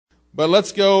But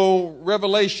let's go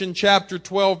Revelation chapter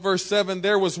 12, verse 7.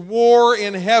 There was war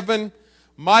in heaven.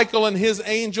 Michael and his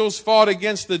angels fought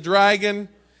against the dragon,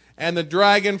 and the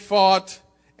dragon fought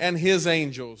and his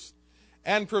angels,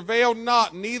 and prevailed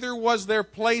not, neither was their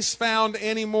place found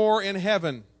any more in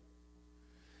heaven.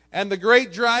 And the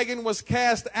great dragon was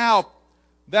cast out,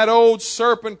 that old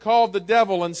serpent called the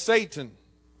devil and Satan.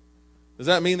 Does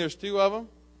that mean there's two of them?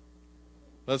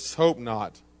 Let's hope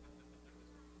not.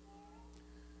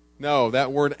 No,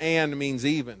 that word "and" means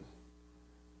even.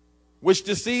 Which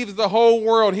deceives the whole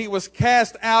world. He was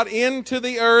cast out into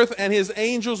the earth, and his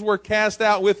angels were cast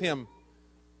out with him.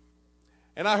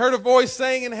 And I heard a voice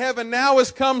saying in heaven, "Now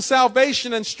is come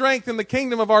salvation and strength in the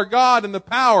kingdom of our God and the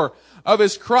power of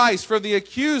his Christ. For the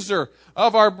accuser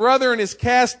of our brethren is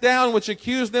cast down, which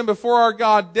accused them before our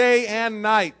God day and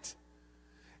night.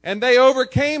 And they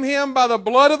overcame him by the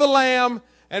blood of the Lamb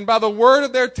and by the word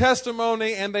of their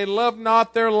testimony, and they loved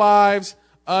not their lives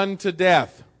unto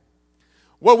death."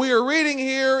 What we are reading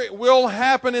here will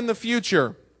happen in the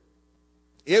future.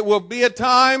 It will be a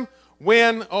time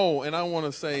when, and I want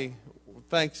to say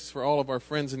thanks for all of our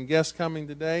friends and guests coming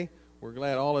today. We're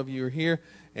glad all of you are here.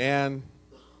 And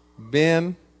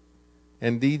Ben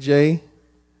and DJ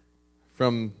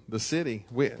from the city,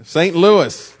 St.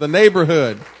 Louis, the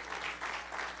neighborhood,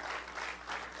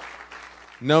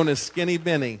 known as Skinny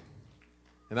Benny,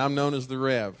 and I'm known as the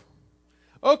Rev.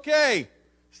 Okay,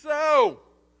 so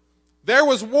there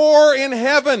was war in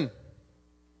heaven.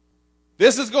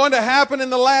 This is going to happen in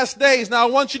the last days. Now I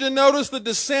want you to notice the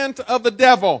descent of the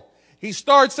devil. He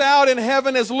starts out in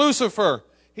heaven as Lucifer.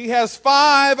 He has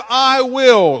 5 I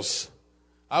wills.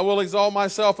 I will exalt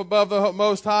myself above the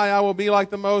Most High. I will be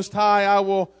like the Most High. I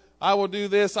will do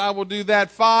this. I will do that.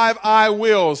 5 I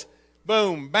wills.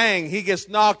 Boom, bang. He gets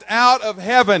knocked out of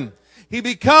heaven. He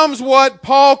becomes what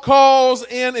Paul calls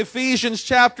in Ephesians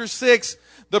chapter 6,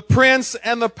 the prince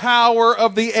and the power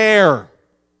of the air.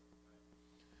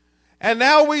 And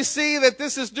now we see that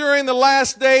this is during the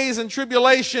last days and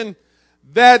tribulation,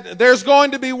 that there's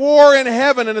going to be war in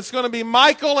heaven, and it's going to be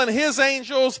Michael and his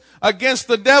angels against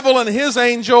the devil and his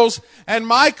angels, and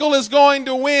Michael is going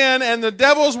to win, and the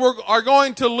devils are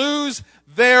going to lose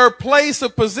their place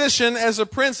of position as a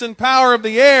prince and power of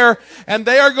the air, and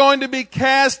they are going to be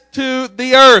cast to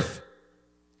the earth.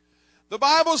 The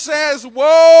Bible says,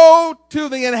 "Woe to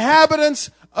the inhabitants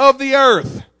of the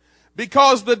earth,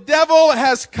 because the devil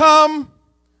has come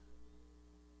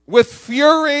with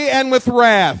fury and with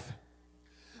wrath."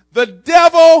 The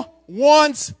devil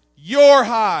wants your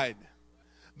hide.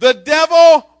 The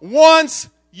devil wants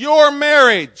your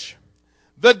marriage.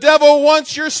 The devil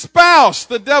wants your spouse.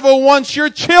 The devil wants your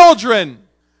children.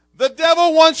 The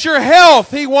devil wants your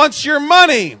health. He wants your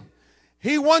money.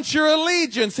 He wants your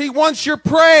allegiance. He wants your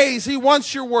praise. He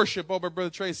wants your worship. Oh, but Brother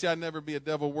Tracy, I'd never be a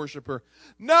devil worshiper.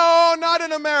 No, not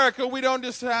in America. We don't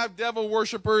just have devil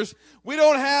worshipers. We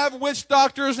don't have witch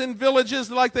doctors in villages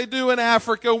like they do in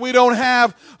Africa. We don't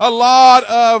have a lot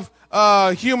of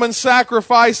human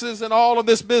sacrifices and all of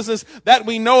this business that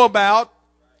we know about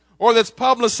or that's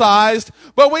publicized.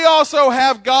 But we also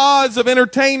have gods of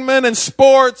entertainment and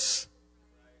sports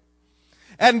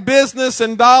and business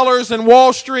and dollars and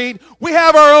Wall Street. We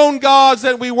have our own gods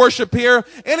that we worship here.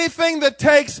 Anything that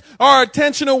takes our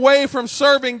attention away from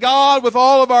serving God with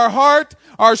all of our heart,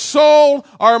 our soul,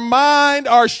 our mind,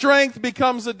 our strength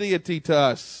becomes a deity to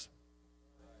us.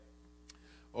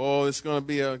 Oh, it's going to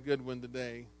be a good one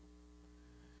today.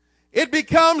 It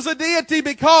becomes a deity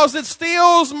because it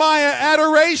steals my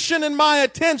adoration and my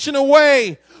attention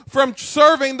away from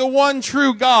serving the one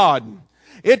true God.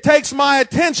 It takes my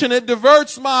attention. It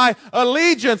diverts my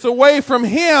allegiance away from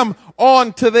Him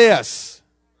onto this.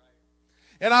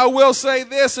 And I will say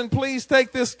this, and please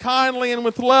take this kindly and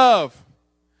with love.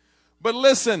 But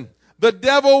listen, the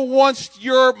devil wants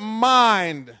your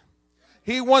mind.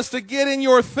 He wants to get in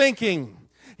your thinking.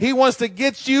 He wants to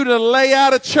get you to lay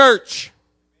out of church.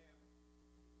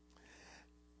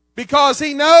 Because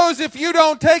he knows if you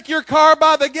don't take your car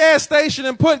by the gas station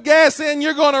and put gas in,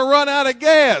 you're going to run out of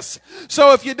gas.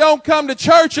 So if you don't come to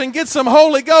church and get some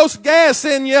Holy Ghost gas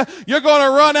in you, you're going to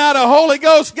run out of Holy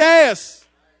Ghost gas.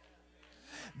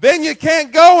 Then you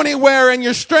can't go anywhere and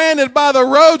you're stranded by the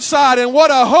roadside, and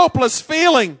what a hopeless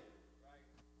feeling.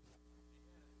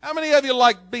 How many of you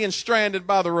like being stranded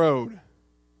by the road?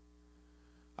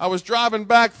 I was driving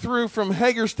back through from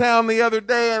Hagerstown the other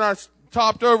day, and I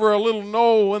topped over a little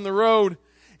knoll in the road,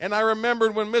 and I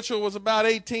remembered when Mitchell was about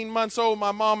 18 months old,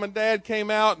 my mom and dad came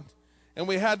out, and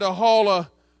we had to haul a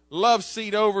love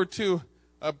seat over to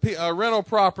a rental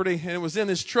property, and it was in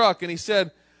his truck, and he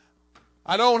said,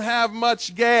 I don't have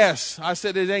much gas. I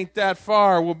said, it ain't that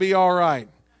far. We'll be all right.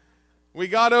 We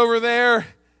got over there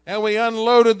and we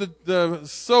unloaded the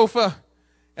sofa.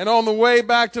 And on the way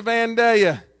back to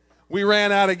Vandalia, we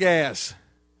ran out of gas.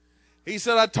 He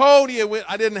said, I told you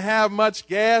I didn't have much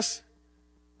gas.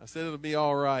 I said, it'll be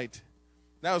all right.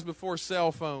 That was before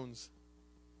cell phones.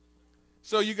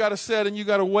 So you got to sit and you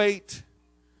got to wait.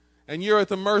 And you're at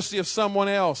the mercy of someone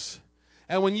else.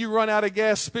 And when you run out of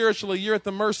gas spiritually, you're at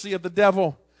the mercy of the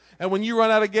devil. And when you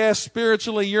run out of gas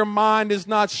spiritually, your mind is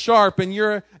not sharp and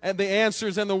the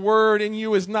answers and the word in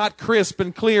you is not crisp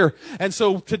and clear. And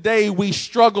so today we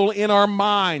struggle in our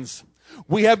minds.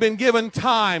 We have been given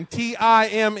time,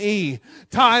 T-I-M-E.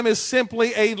 Time is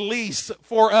simply a lease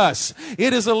for us.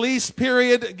 It is a lease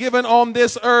period given on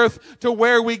this earth to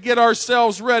where we get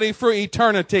ourselves ready for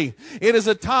eternity. It is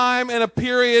a time and a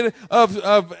period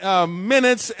of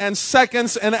minutes and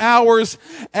seconds and hours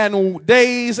and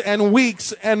days and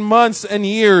weeks and months and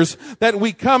years that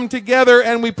we come together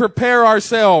and we prepare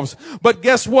ourselves. But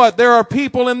guess what? There are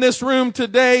people in this room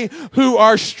today who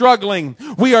are struggling.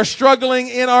 We are struggling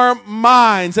in our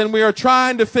minds, and we are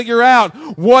trying to figure out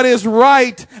what is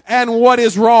right and what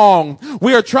is wrong.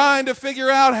 We are trying to figure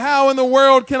out how in the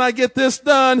world can I get this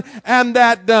done and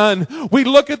that done. We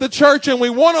look at the church and we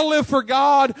want to live for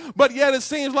God, but yet it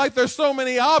seems like there's so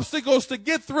many obstacles to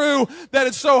get through that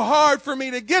it's so hard for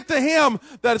me to get to Him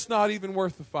that it's not even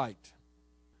worth the fight.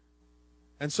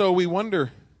 And so we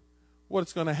wonder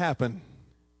what's going to happen.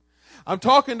 I'm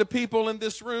talking to people in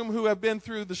this room who have been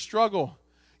through the struggle.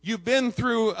 You've been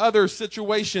through other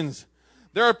situations.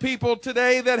 There are people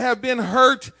today that have been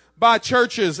hurt by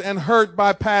churches and hurt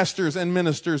by pastors and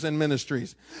ministers and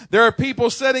ministries. There are people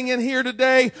sitting in here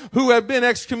today who have been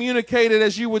excommunicated,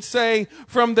 as you would say,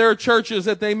 from their churches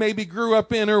that they maybe grew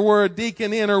up in or were a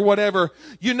deacon in or whatever.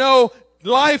 You know,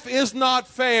 life is not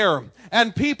fair,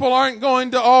 and people aren't going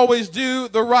to always do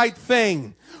the right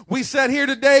thing. We sit here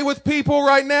today with people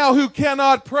right now who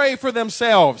cannot pray for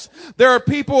themselves. There are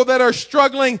people that are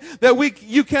struggling that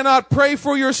you cannot pray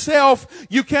for yourself.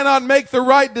 You cannot make the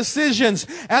right decisions.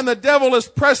 And the devil is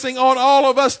pressing on all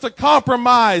of us to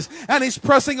compromise. And he's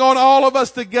pressing on all of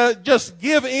us to just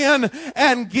give in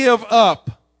and give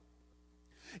up.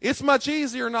 It's much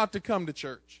easier not to come to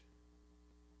church.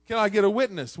 Can I get a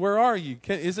witness? Where are you?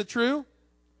 Is it true?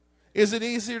 Is it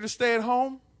easier to stay at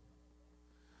home?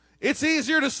 It's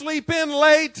easier to sleep in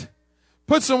late,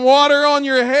 put some water on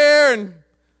your hair, and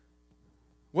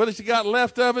what has you got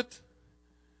left of it?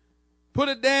 Put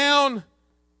it down,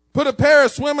 put a pair of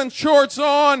swimming shorts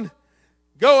on,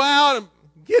 go out and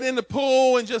get in the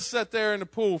pool and just sit there in the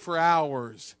pool for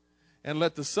hours and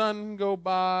let the sun go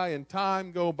by and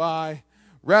time go by,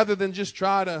 rather than just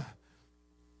try to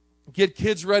get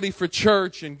kids ready for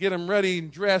church and get them ready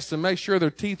and dressed and make sure their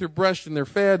teeth are brushed and they're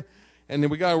fed. And then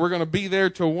we're going to be there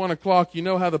till 1 o'clock. You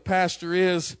know how the pastor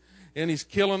is, and he's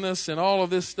killing us and all of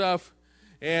this stuff.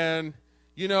 And,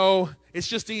 you know, it's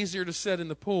just easier to sit in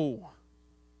the pool.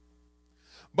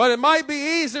 But it might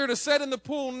be easier to sit in the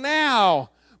pool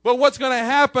now. But what's going to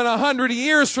happen 100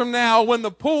 years from now when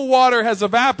the pool water has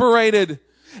evaporated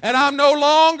and I'm no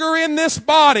longer in this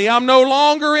body, I'm no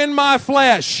longer in my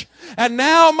flesh, and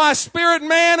now my spirit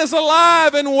man is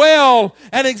alive and well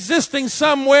and existing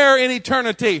somewhere in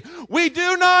eternity. We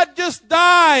do not just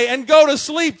die and go to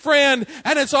sleep, friend,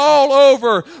 and it's all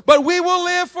over. But we will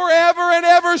live forever and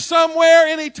ever somewhere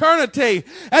in eternity.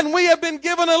 And we have been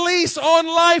given a lease on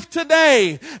life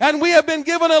today. And we have been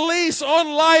given a lease on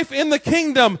life in the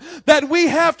kingdom, that we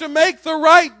have to make the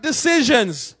right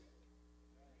decisions.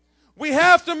 We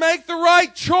have to make the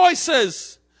right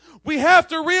choices. We have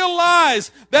to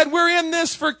realize that we're in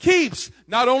this for keeps,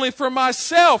 not only for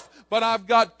myself, but I've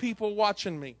got people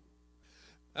watching me.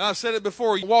 And I've said it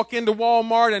before, you walk into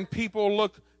Walmart and people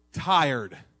look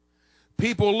tired.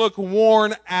 People look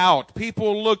worn out.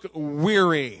 People look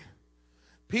weary.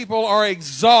 People are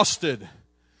exhausted.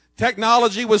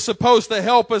 Technology was supposed to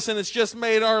help us, and it's just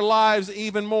made our lives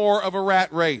even more of a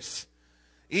rat race.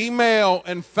 Email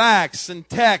and fax and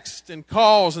text and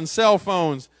calls and cell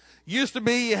phones. Used to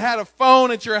be you had a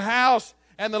phone at your house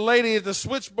and the lady at the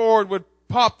switchboard would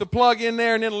pop the plug in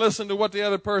there and then listen to what the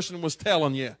other person was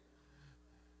telling you.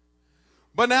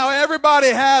 But now everybody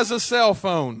has a cell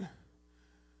phone.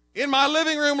 In my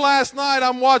living room last night,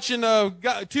 I'm watching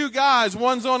two guys.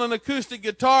 One's on an acoustic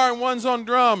guitar and one's on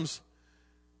drums.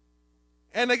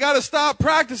 And they got to stop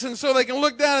practicing so they can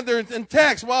look down at their and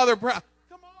text while they're practicing.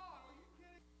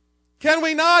 Can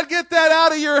we not get that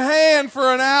out of your hand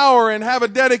for an hour and have a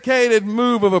dedicated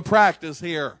move of a practice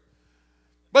here?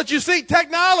 But you see,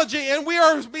 technology, and we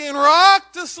are being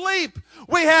rocked to sleep.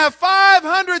 We have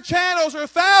 500 channels or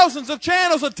thousands of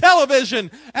channels of television,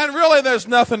 and really there's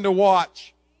nothing to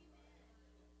watch.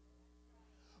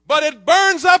 But it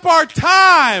burns up our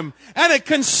time, and it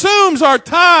consumes our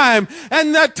time.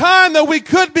 And that time that we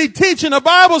could be teaching a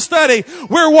Bible study,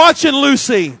 we're watching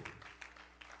Lucy.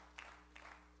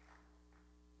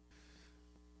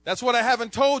 That's what I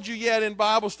haven't told you yet in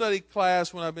Bible study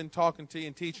class when I've been talking to you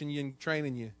and teaching you and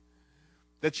training you.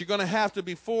 That you're going to have to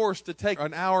be forced to take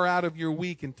an hour out of your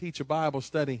week and teach a Bible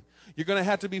study. You're going to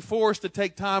have to be forced to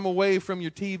take time away from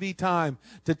your TV time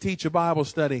to teach a Bible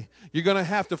study. You're going to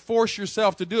have to force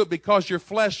yourself to do it because your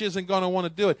flesh isn't going to want to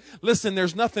do it. Listen,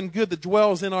 there's nothing good that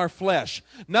dwells in our flesh.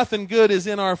 Nothing good is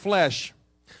in our flesh.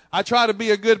 I try to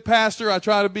be a good pastor. I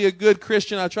try to be a good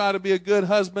Christian. I try to be a good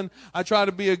husband. I try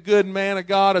to be a good man of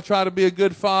God. I try to be a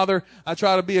good father. I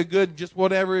try to be a good, just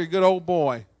whatever, a good old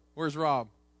boy. Where's Rob?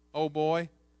 Old boy?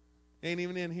 Ain't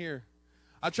even in here.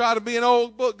 I try to be an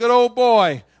good old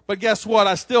boy. But guess what?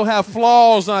 I still have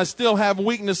flaws, and I still have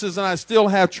weaknesses, and I still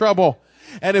have trouble.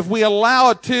 And if we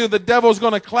allow it to, the devil's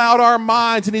going to cloud our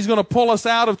minds, and he's going to pull us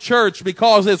out of church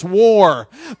because it's war.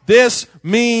 This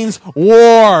means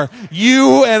war.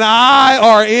 You and I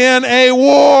are in a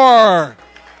war.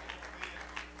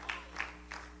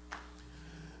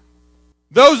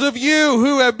 Those of you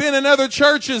who have been in other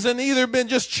churches and either been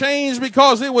just changed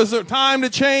because it was a time to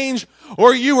change,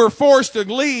 or you were forced to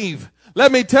leave,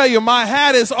 let me tell you, my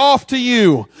hat is off to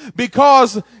you,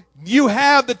 because you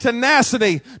have the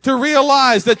tenacity to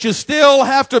realize that you still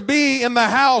have to be in the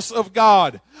house of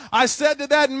God. I said to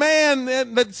that man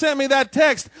that sent me that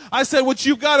text, I said, what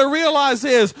you've got to realize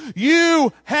is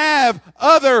you have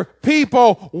other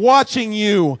people watching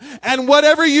you. And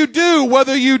whatever you do,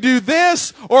 whether you do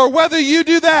this or whether you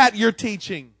do that, you're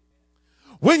teaching.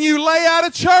 When you lay out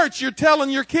of church, you're telling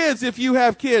your kids, if you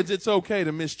have kids, it's okay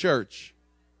to miss church.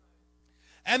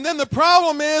 And then the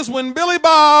problem is when Billy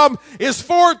Bob is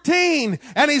 14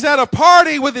 and he's at a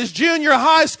party with his junior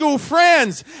high school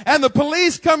friends and the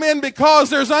police come in because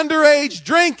there's underage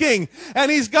drinking and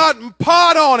he's got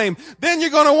pot on him, then you're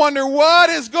going to wonder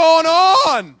what is going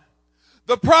on.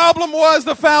 The problem was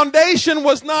the foundation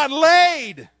was not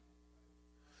laid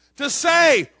to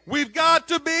say we've got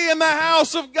to be in the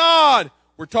house of God.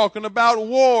 We're talking about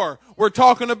war. We're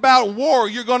talking about war.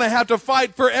 You're going to have to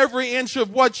fight for every inch of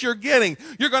what you're getting.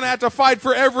 You're going to have to fight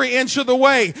for every inch of the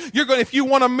way. If you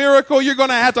want a miracle, you're going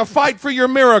to have to fight for your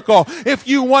miracle. If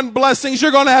you want blessings, you're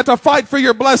going to have to fight for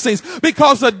your blessings,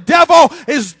 because the devil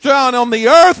is down on the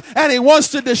earth and he wants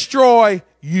to destroy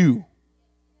you.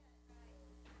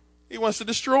 He wants to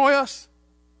destroy us.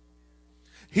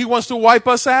 He wants to wipe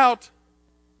us out.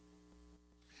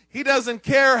 He doesn't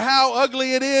care how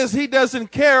ugly it is. He doesn't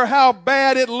care how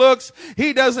bad it looks.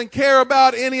 He doesn't care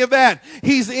about any of that.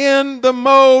 He's in the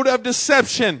mode of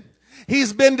deception.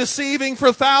 He's been deceiving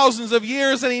for thousands of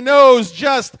years, and he knows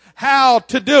just how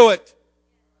to do it.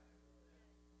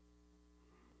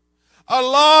 A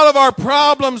lot of our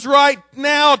problems right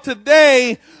now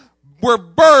today were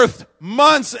birthed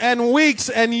months and weeks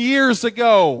and years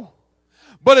ago.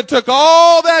 But it took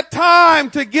all that time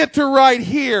to get to right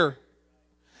here.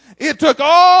 It took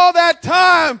all that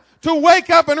time to wake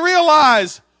up and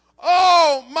realize,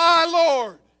 oh, my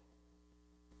Lord.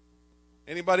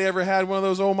 Anybody ever had one of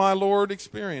those, oh, my Lord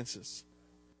experiences?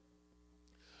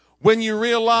 When you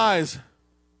realize,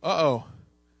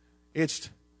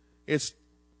 it's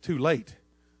too late.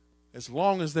 As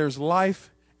long as there's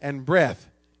life and breath,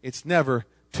 it's never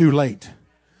too late.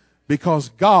 Because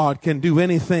God can do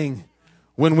anything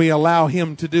when we allow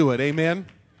Him to do it. Amen?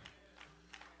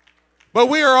 But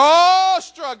we are all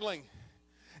struggling.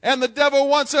 And the devil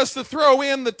wants us to throw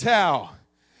in the towel.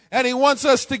 And he wants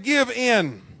us to give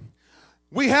in.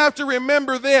 We have to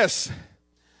remember this,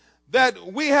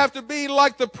 that we have to be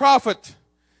like the prophet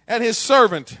and his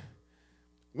servant.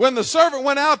 When the servant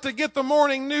went out to get the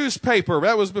morning newspaper,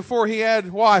 that was before he had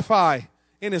Wi-Fi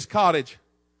in his cottage,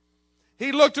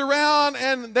 he looked around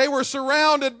and they were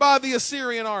surrounded by the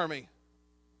Assyrian army.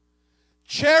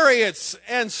 Chariots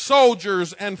and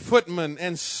soldiers and footmen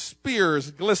and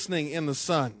spears glistening in the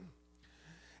sun.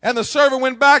 And the servant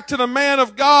went back to the man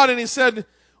of God and he said,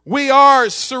 we are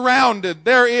surrounded.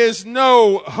 There is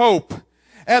no hope.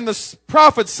 And the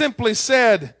prophet simply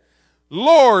said,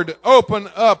 Lord, open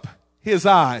up his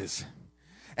eyes.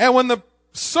 And when the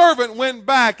servant went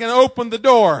back and opened the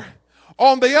door,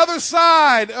 on the other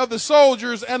side of the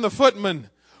soldiers and the footmen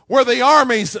were the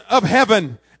armies of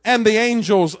heaven and the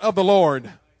angels of the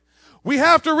Lord. We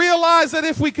have to realize that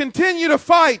if we continue to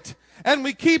fight and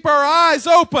we keep our eyes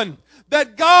open,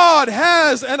 that God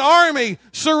has an army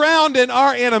surrounding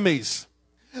our enemies.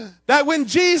 That when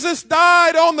Jesus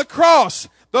died on the cross,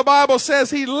 the Bible says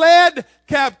he led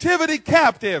captivity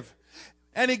captive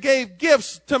and he gave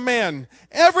gifts to men.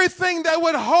 Everything that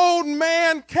would hold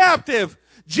man captive,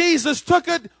 Jesus took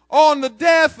it on the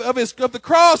death of the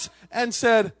cross and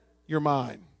said, "You're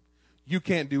mine. You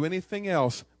can't do anything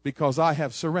else because I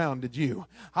have surrounded you.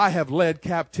 I have led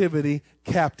captivity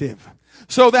captive."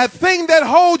 So that thing that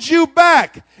holds you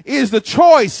back is the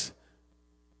choice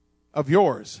of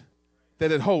yours,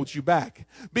 that it holds you back.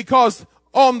 Because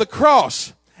on the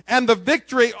cross and the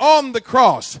victory on the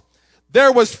cross,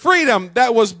 there was freedom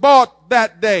that was bought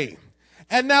that day.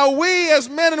 And now we as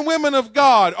men and women of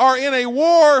God are in a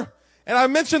war, and I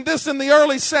mentioned this in the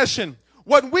early session.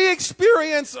 What we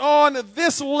experience on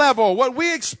this level, what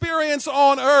we experience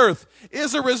on earth,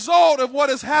 is a result of what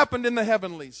has happened in the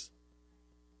heavenlies.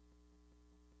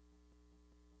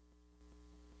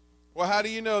 Well, how do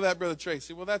you know that, Brother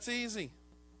Tracy? Well, that's easy.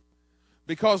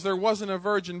 Because there wasn't a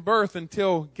virgin birth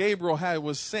until Gabriel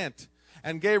was sent.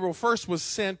 And Gabriel first was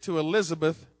sent to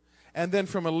Elizabeth, and then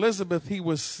from Elizabeth he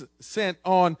was sent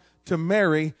on to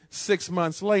Mary 6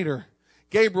 months later.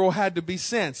 Gabriel had to be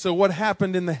sent. So what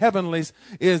happened in the heavenlies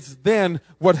is then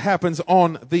what happens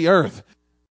on the earth.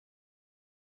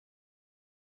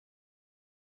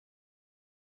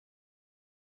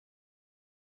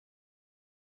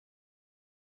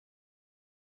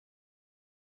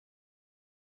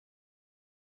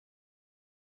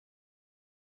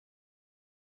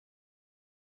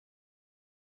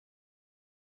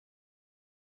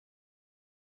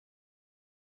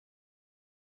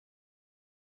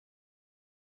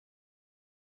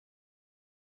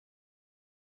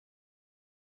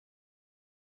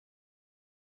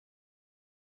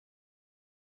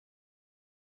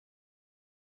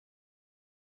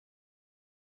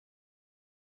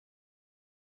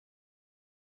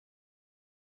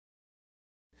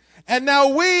 And now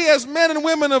we as men and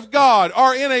women of God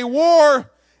are in a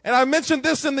war, and I mentioned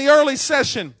this in the early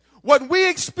session. What we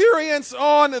experience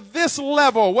on this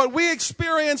level, what we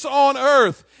experience on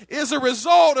earth, is a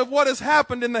result of what has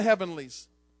happened in the heavenlies.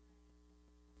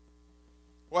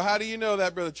 Well, how do you know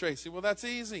that, Brother Tracy? Well, that's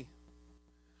easy.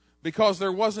 Because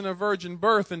there wasn't a virgin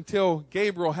birth until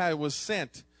Gabriel was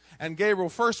sent. And Gabriel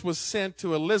first was sent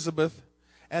to Elizabeth,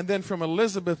 and then from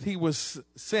Elizabeth he was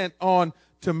sent on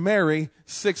to Mary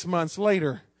 6 months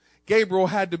later. Gabriel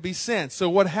had to be sent. So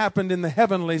what happened in the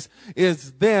heavenlies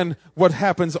is then what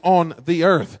happens on the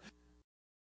earth.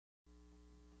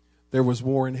 There was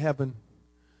war in heaven.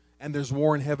 And there's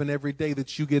war in heaven every day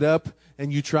that you get up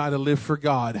and you try to live for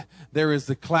God. There is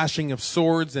the clashing of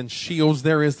swords and shields.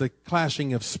 There is the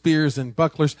clashing of spears and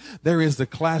bucklers. There is the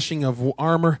clashing of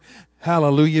armor.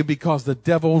 Hallelujah, because the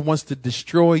devil wants to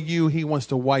destroy you. He wants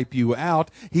to wipe you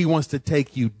out. He wants to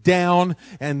take you down.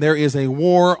 And there is a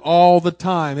war all the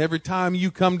time. Every time you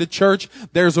come to church,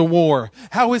 there's a war.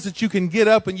 How is it you can get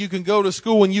up and you can go to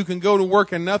school and you can go to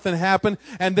work and nothing happened,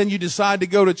 and then you decide to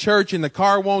go to church and the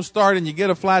car won't start and you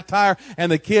get a flat tire,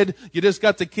 and you just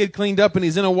got the kid cleaned up and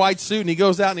he's in a white suit and he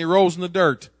goes out and he rolls in the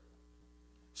dirt.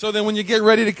 So then when you get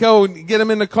ready to go and get him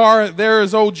in the car, there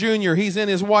is old Junior. He's in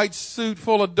his white suit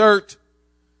full of dirt.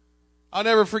 I'll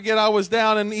never forget, I was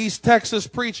down in East Texas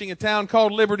preaching, a town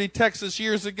called Liberty, Texas,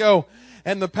 years ago.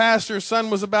 And the pastor's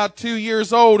son was about 2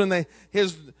 years old, and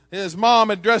his mom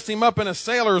had dressed him up in a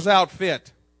sailor's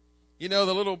outfit. You know,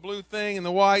 the little blue thing and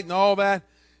the white and all that.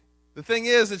 The thing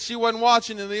is that she wasn't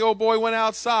watching, and the old boy went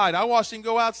outside. I watched him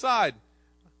go outside.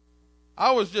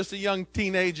 I was just a young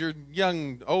teenager,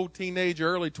 old teenager,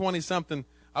 early 20-something.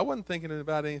 I wasn't thinking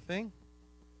about anything.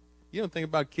 You don't think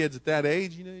about kids at that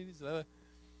age, you know.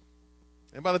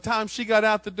 And by the time she got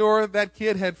out the door, that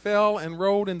kid had fell and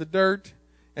rolled in the dirt,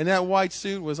 and that white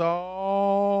suit was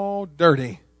all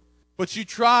dirty. But you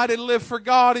try to live for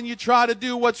God and you try to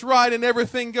do what's right, and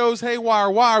everything goes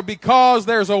haywire. Why? Because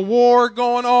there's a war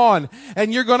going on,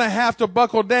 and you're going to have to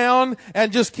buckle down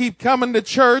and just keep coming to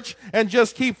church and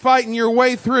just keep fighting your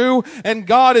way through. And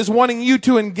God is wanting you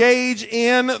to engage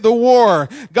in the war.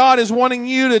 God is wanting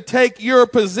you to take your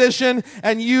position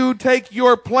and you take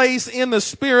your place in the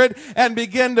Spirit and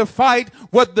begin to fight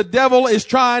what the devil is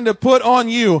trying to put on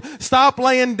you. Stop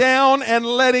laying down and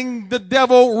letting the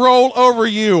devil roll over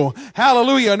you.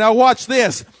 Hallelujah. Now watch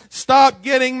this. Stop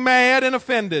getting mad and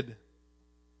offended.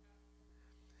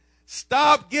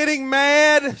 Stop getting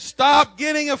mad. Stop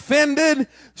getting offended.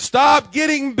 Stop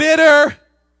getting bitter.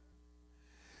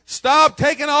 Stop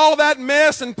taking all of that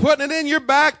mess and putting it in your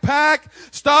backpack.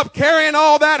 Stop carrying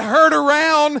all that hurt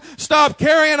around. Stop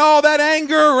carrying all that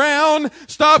anger around.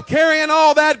 Stop carrying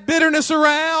all that bitterness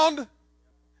around.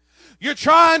 You're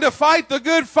trying to fight the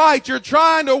good fight. You're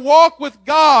trying to walk with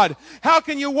God. How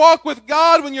can you walk with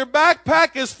God when your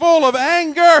backpack is full of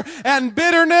anger and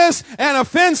bitterness and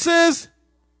offenses?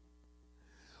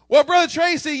 Well, Brother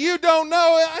Tracy, you don't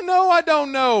know. I know I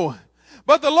don't know.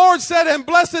 But the Lord said, and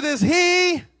blessed is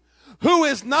he who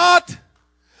is not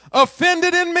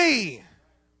offended in me.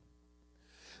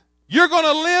 You're going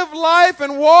to live life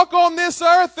and walk on this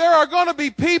earth. There are going to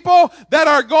be people that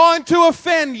are going to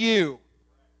offend you.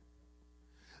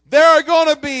 There are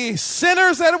going to be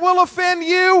sinners that will offend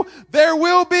you. There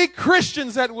will be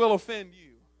Christians that will offend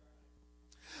you.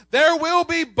 There will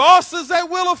be bosses that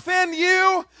will offend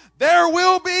you. There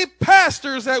will be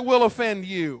pastors that will offend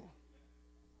you.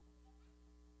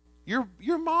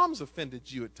 Your mom's offended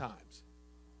you at times.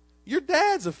 Your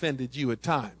dad's offended you at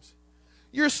times.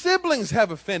 Your siblings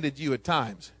have offended you at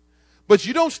times. But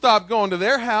you don't stop going to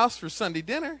their house for Sunday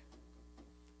dinner.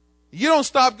 You don't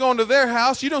stop going to their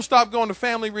house. You don't stop going to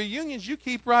family reunions. You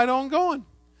keep right on going.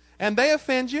 And they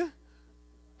offend you.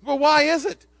 Well, why is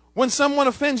it when someone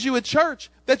offends you at church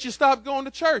that you stop going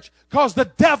to church? Because the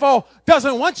devil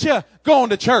doesn't want you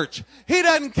going to church. He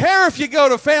doesn't care if you go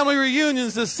to family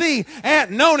reunions to see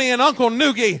Aunt Noni and Uncle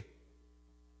Noogie,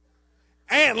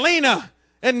 Aunt Lena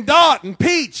and Dot and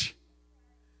Peach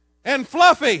and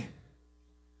Fluffy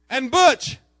and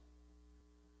Butch.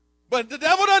 But the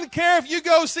devil doesn't care if you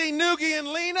go see Noogie and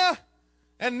Lena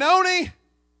and Noni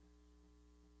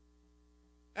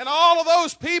and all of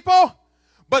those people.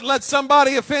 But let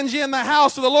somebody offend you in the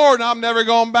house of the Lord, and I'm never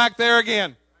going back there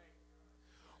again.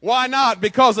 Why not?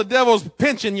 Because the devil's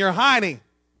pinching your hiney.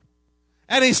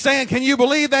 And he's saying, can you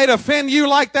believe they'd offend you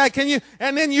like that? Can you?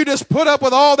 And then you just put up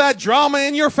with all that drama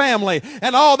in your family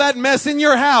and all that mess in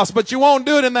your house, but you won't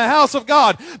do it in the house of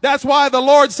God. That's why the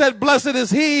Lord said, blessed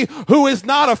is he who is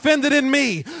not offended in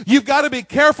me. You've got to be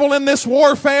careful in this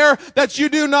warfare that you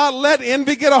do not let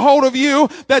envy get a hold of you,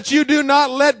 that you do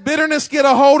not let bitterness get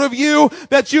a hold of you,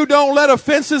 that you don't let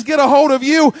offenses get a hold of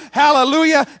you.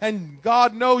 Hallelujah. And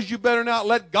God knows you better not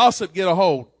let gossip get a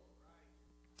hold.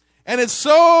 And it's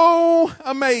so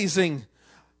amazing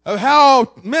of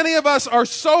how many of us are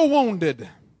so wounded,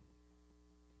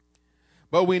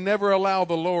 but we never allow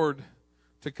the Lord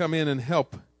to come in and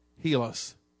help heal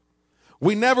us.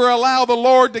 We never allow the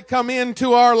Lord to come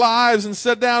into our lives and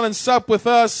sit down and sup with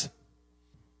us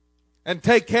and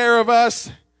take care of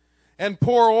us and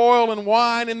pour oil and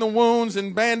wine in the wounds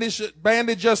and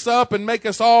bandage us up and make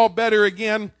us all better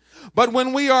again. But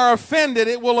when we are offended,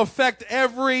 it will affect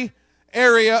every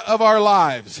area of our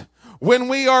lives. When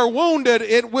we are wounded,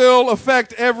 it will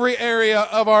affect every area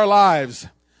of our lives.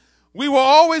 We will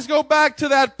always go back to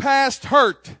that past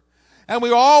hurt, and we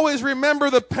will always remember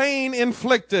the pain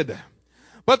inflicted.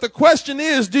 But the question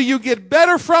is, do you get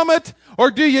better from it, or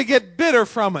do you get bitter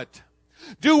from it?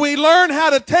 Do we learn how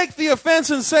to take the offense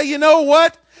and say, you know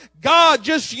what? God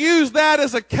just used that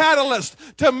as a catalyst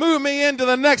to move me into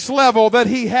the next level that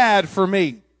he had for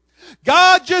me.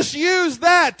 God just used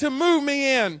that to move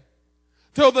me in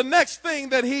to the next thing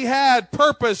that he had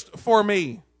purposed for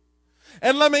me.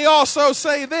 And let me also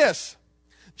say this,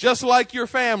 just like your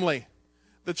family,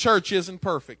 the church isn't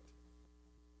perfect.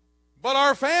 But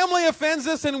our family offends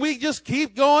us and we just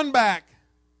keep going back.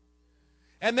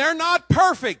 And they're not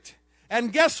perfect.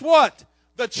 And guess what?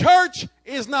 The church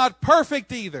is not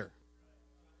perfect either.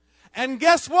 And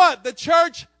guess what? The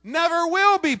church never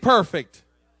will be perfect.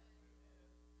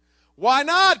 Why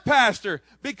not, Pastor?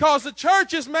 Because the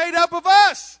church is made up of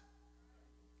us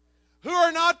who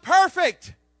are not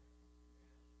perfect.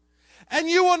 And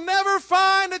you will never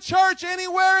find a church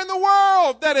anywhere in the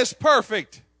world that is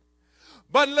perfect.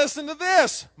 But listen to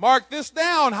this. Mark this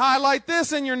down. Highlight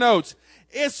this in your notes.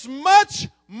 It's much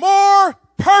more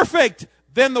perfect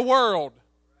than the world.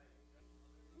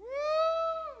 Woo!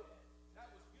 That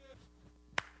was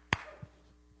good.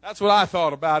 That's what I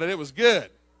thought about it. It was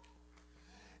good.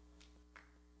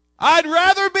 I'd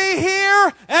rather be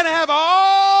here and have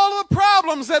all the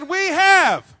problems that we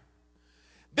have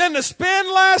than to spend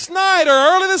last night or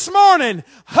early this morning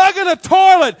hugging a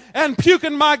toilet and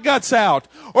puking my guts out,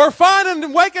 or finding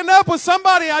and waking up with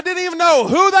somebody I didn't even know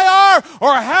who they are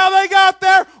or how they got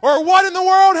there or what in the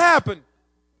world happened.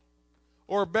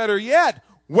 Or better yet,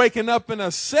 waking up in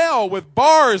a cell with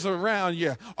bars around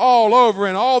you all over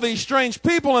and all these strange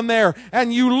people in there,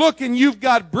 and you look and you've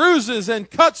got bruises and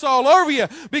cuts all over you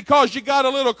because you got a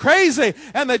little crazy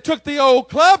and they took the old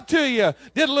club to you,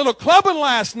 did a little clubbing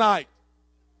last night.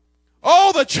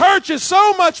 Oh, the church is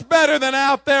so much better than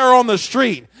out there on the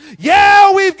street.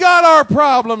 Yeah, we've got our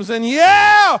problems, and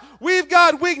yeah, we've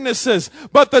got weaknesses,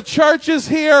 but the church is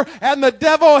here, and the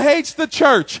devil hates the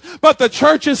church, but the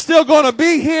church is still going to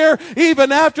be here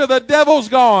even after the devil's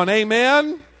gone.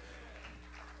 Amen?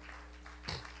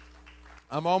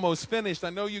 I'm almost finished.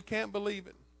 I know you can't believe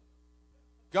it.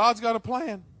 God's got a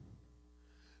plan.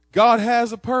 God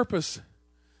has a purpose.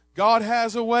 God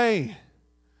has a way.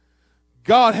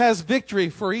 God has victory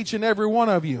for each and every one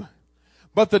of you.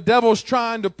 But the devil's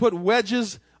trying to put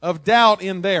wedges of doubt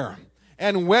in there,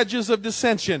 and wedges of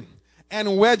dissension,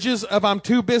 and wedges of I'm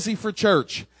too busy for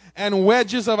church, and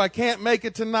wedges of I can't make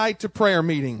it tonight to prayer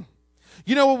meeting.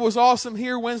 You know what was awesome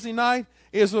here Wednesday night?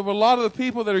 Is that a lot of the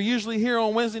people that are usually here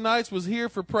on Wednesday nights was here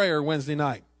for prayer Wednesday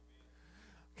night.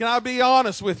 Can I be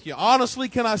honest with you? Honestly,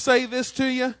 can I say this to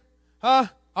you? Huh?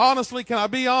 Honestly, can I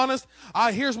be honest?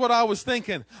 Here's what I was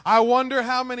thinking. I wonder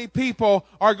how many people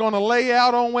are going to lay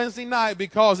out on Wednesday night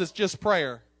because it's just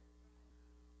prayer.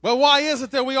 Well, why is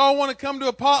it that we all want to come to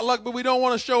a potluck, but we don't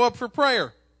want to show up for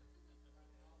prayer?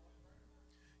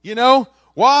 You know,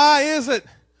 why is it?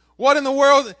 What in the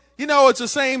world? You know, it's the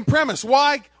same premise.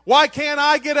 Why can't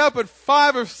I get up at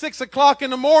 5 or 6 o'clock in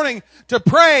the morning to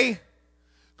pray?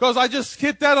 Because I just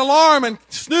hit that alarm and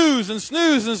snooze and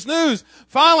snooze and snooze.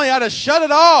 Finally, I just shut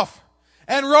it off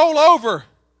and roll over.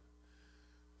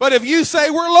 But if you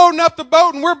say we're loading up the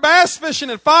boat and we're bass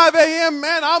fishing at 5 a.m.,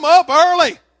 man, I'm up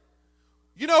early.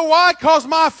 You know why? Because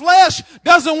my flesh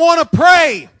doesn't want to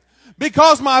pray.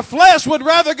 Because my flesh would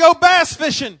rather go bass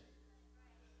fishing.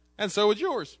 And so would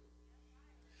yours.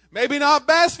 Maybe not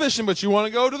bass fishing, but you want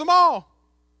to go to the mall.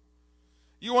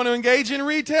 You want to engage in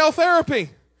retail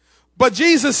therapy. But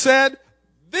Jesus said,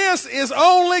 this is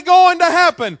only going to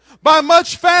happen by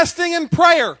much fasting and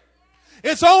prayer.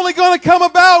 It's only going to come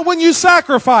about when you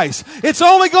sacrifice. It's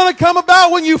only going to come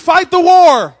about when you fight the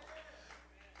war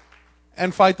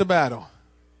and fight the battle.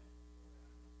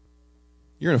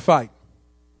 You're in a fight.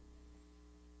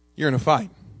 You're in a fight.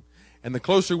 And the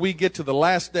closer we get to the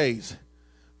last days,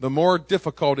 the more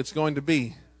difficult it's going to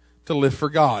be to live for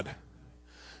God.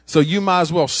 So you might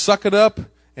as well suck it up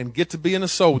and get to being a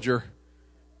soldier,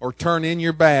 or turn in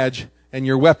your badge and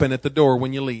your weapon at the door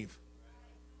when you leave.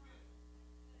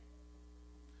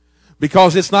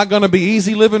 Because it's not going to be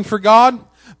easy living for God.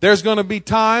 There's going to be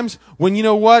times when, you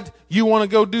know what, you want to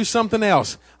go do something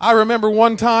else. I remember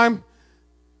one time,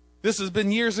 this has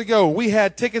been years ago, we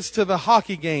had tickets to the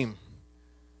hockey game.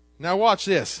 Now watch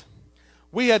this.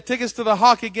 We had tickets to the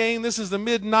hockey game. This is the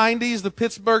mid-90s. The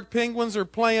Pittsburgh Penguins are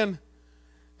playing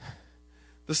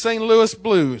the St. Louis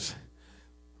Blues.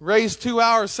 Raised 2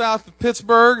 hours south of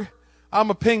Pittsburgh.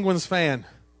 I'm a Penguins fan.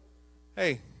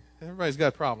 Hey, everybody's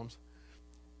got problems.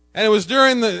 And it was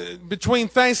between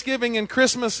Thanksgiving and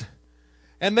Christmas,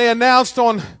 and they announced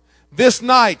on this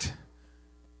night,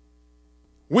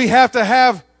 we have to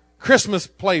have Christmas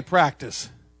play practice.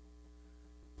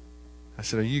 I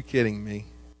said, are you kidding me?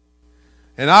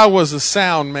 And I was a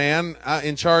sound man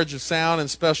in charge of sound and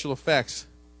special effects.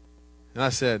 And I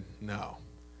said, no.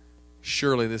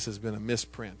 Surely this has been a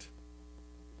misprint.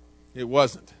 It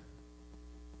wasn't.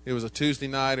 It was a Tuesday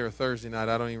night or a Thursday night.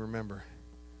 I don't even remember.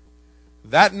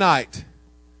 That night,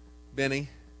 Benny,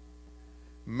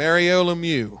 Mario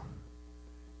Lemieux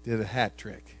did a hat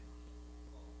trick.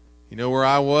 You know where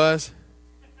I was?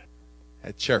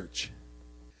 At church.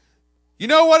 You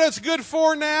know what it's good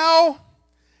for now?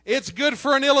 It's good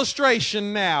for an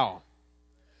illustration now.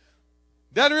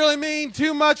 Doesn't really mean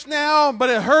too much now,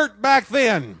 but it hurt back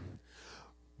then.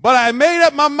 But I made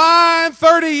up my mind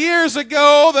 30 years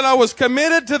ago that I was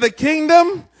committed to the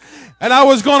kingdom, and I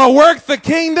was going to work the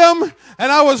kingdom,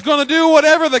 and I was going to do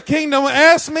whatever the kingdom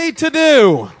asked me to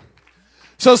do.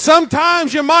 So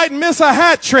sometimes you might miss a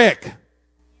hat trick.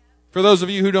 For those of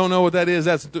you who don't know what that is,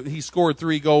 he scored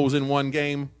 3 goals in one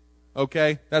game.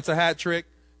 Okay? That's a hat trick.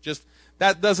 Just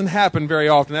that doesn't happen very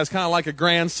often. That's kind of like a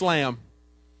grand slam.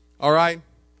 All right?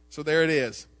 So there it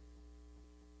is.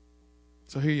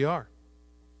 So here you are.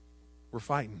 We're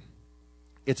fighting.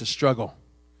 It's a struggle.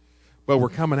 But we're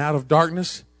coming out of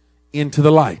darkness into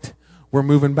the light. We're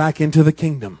moving back into the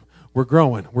kingdom. We're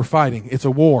growing. We're fighting. It's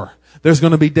a war. There's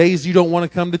going to be days you don't want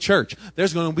to come to church.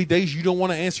 There's going to be days you don't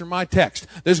want to answer my text.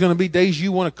 There's going to be days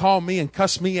you want to call me and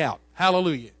cuss me out.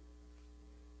 Hallelujah.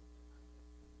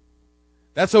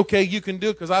 That's okay. You can do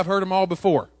it because I've heard them all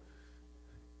before.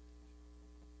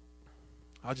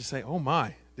 I'll just say, oh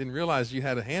my, didn't realize you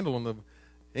had a handle on the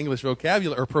English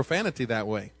vocabulary or profanity that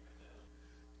way.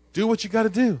 Do what you got to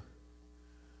do.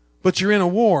 But you're in a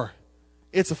war.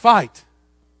 It's a fight.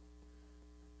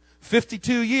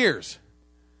 52 years.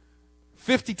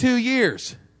 52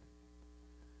 years.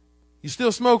 You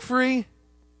still smoke free?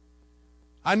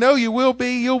 I know you will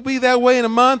be. You'll be that way in a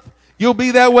month. You'll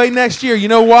be that way next year. You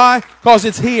know why? Because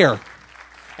it's here.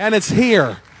 And it's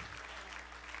here.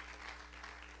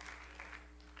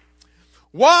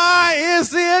 Why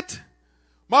is it?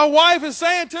 My wife is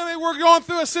saying to me, we're going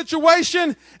through a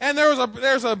situation and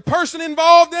there's a person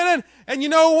involved in it. And you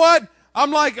know what?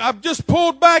 I'm like, I've just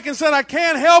pulled back and said, I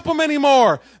can't help them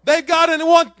anymore. They got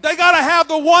to have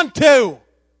the want to.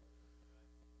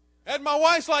 And my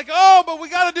wife's like, oh, but we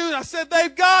got to do it. I said,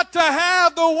 they've got to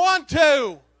have the want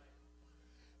to.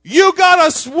 You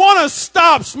got to want to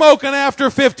stop smoking after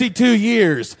 52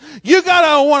 years. You got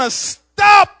to want to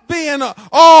stop being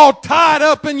all tied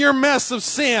up in your mess of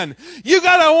sin. You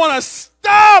got to want to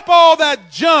stop all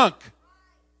that junk.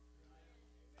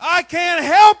 I can't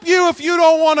help you if you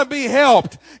don't want to be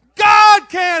helped. God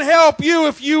can't help you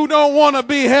if you don't want to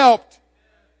be helped.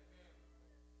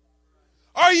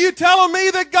 Are you telling me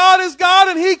that God is God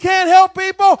and He can't help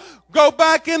people? Go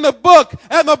back in the book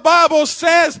and the Bible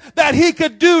says that He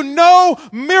could do no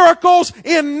miracles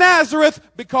in Nazareth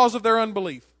because of their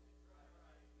unbelief.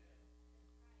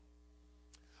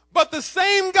 But the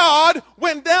same God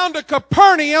went down to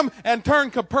Capernaum and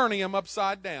turned Capernaum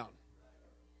upside down.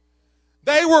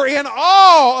 They were in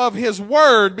awe of His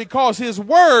word because His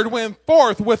word went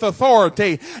forth with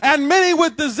authority. And many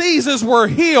with diseases were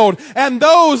healed, and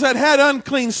those that had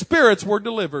unclean spirits were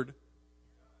delivered.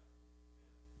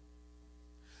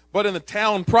 But in the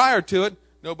town prior to it,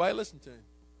 nobody listened to Him.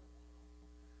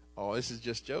 Oh, this is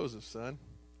just Joseph's son.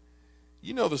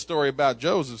 You know the story about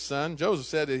Joseph's son. Joseph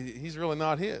said that he's really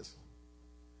not his.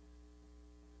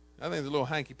 I think there's a little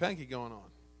hanky-panky going on.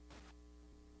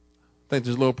 I think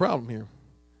there's a little problem here.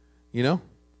 You know?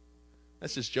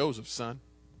 That's just Joseph's son.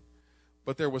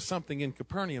 But there was something in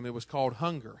Capernaum. It was called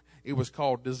hunger. It was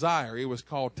called desire. It was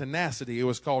called tenacity. It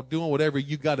was called doing whatever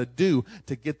you got to do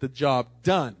to get the job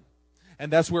done.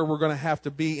 And that's where we're going to have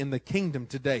to be in the kingdom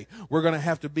today. We're going to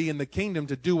have to be in the kingdom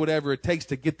to do whatever it takes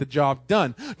to get the job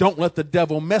done. Don't let the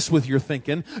devil mess with your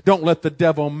thinking. Don't let the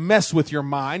devil mess with your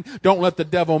mind. Don't let the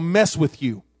devil mess with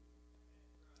you.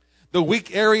 The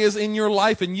weak areas in your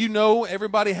life, and you know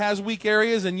everybody has weak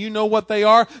areas, and you know what they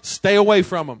are, stay away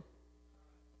from them.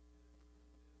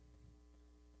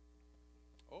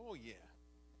 Oh, yeah.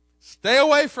 Stay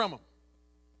away from them.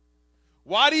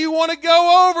 Why do you want to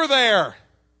go over there?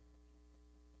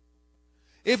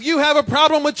 If you have a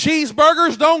problem with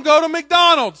cheeseburgers, don't go to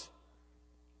McDonald's.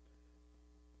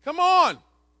 Come on.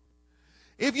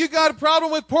 If you got a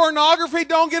problem with pornography,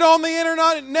 don't get on the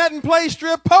internet and play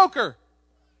strip poker.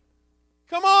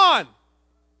 Come on.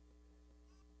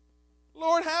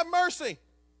 Lord have mercy.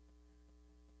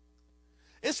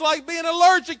 It's like being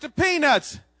allergic to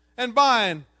peanuts and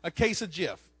buying a case of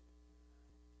Jif.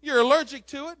 You're allergic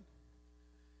to it.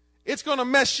 It's going to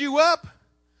mess you up.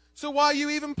 So why are you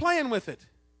even playing with it?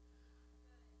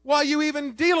 Why are you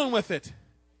even dealing with it?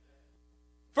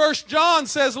 1 John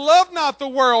says, love not the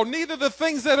world, neither the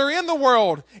things that are in the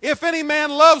world. If any man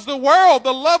loves the world,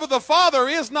 the love of the Father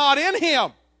is not in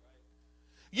him.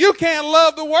 You can't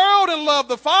love the world and love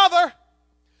the Father.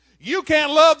 You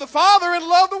can't love the Father and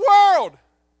love the world.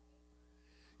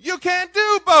 You can't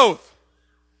do both.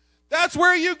 That's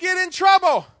where you get in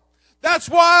trouble. That's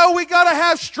why we got to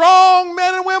have strong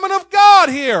men and women of God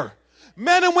here.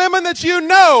 Men and women that you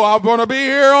know, I'm going to be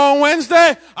here on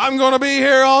Wednesday. I'm going to be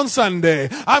here on Sunday.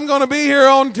 I'm going to be here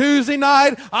on Tuesday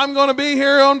night. I'm going to be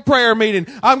here on prayer meeting.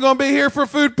 I'm going to be here for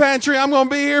food pantry. I'm going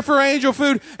to be here for angel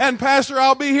food. And Pastor,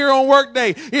 I'll be here on work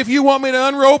day. If you want me to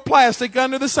unroll plastic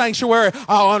under the sanctuary,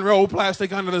 I'll unroll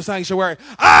plastic under the sanctuary.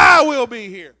 I will be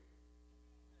here.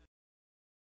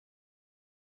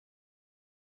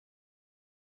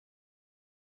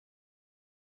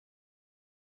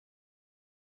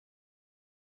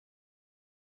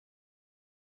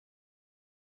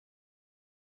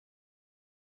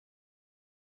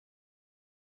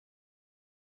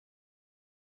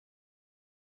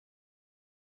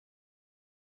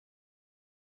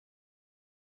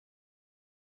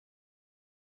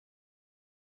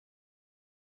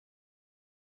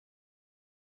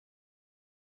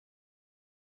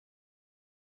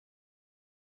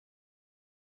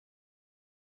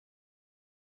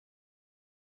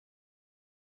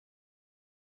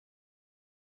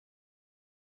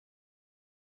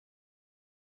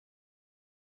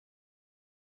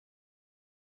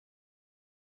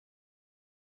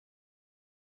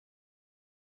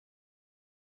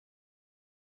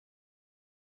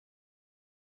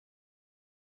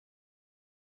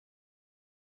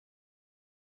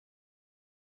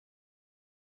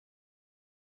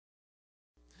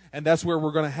 And that's where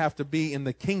we're going to have to be in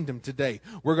the kingdom today.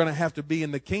 We're going to have to be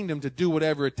in the kingdom to do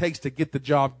whatever it takes to get the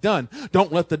job done.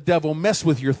 Don't let the devil mess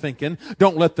with your thinking.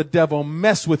 Don't let the devil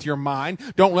mess with your mind.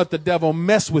 Don't let the devil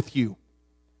mess with you.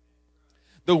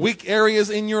 The weak areas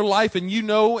in your life, and you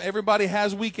know everybody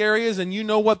has weak areas, and you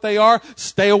know what they are,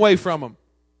 stay away from them.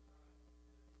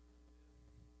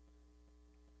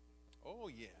 Oh,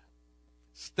 yeah.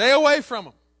 Stay away from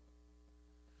them.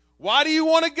 Why do you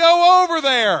want to go over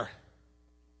there?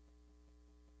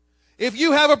 If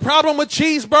you have a problem with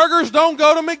cheeseburgers, don't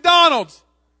go to McDonald's.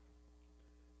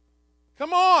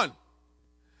 Come on.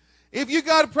 If you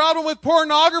got a problem with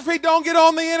pornography, don't get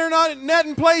on the internet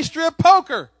and play strip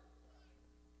poker.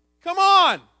 Come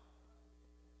on.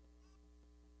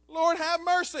 Lord have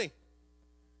mercy.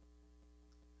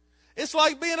 It's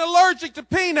like being allergic to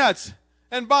peanuts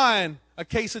and buying a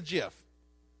case of Jif.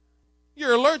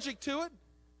 You're allergic to it.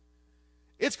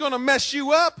 It's going to mess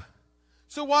you up.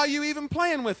 So why are you even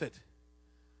playing with it?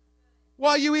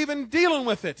 Why are you even dealing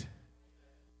with it?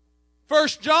 1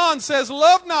 John says,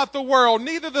 love not the world,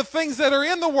 neither the things that are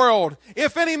in the world.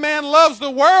 If any man loves the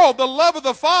world, the love of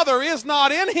the Father is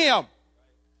not in him.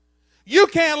 You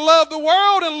can't love the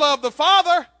world and love the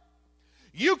Father.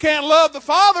 You can't love the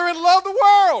Father and love the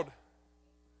world.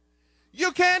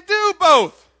 You can't do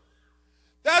both.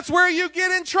 That's where you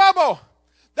get in trouble.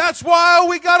 That's why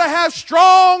we got to have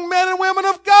strong men and women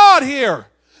of God here.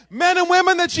 Men and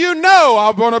women that you know,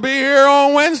 I'm going to be here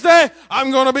on Wednesday.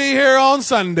 I'm going to be here on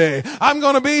Sunday. I'm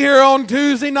going to be here on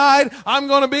Tuesday night. I'm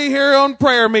going to be here on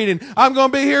prayer meeting. I'm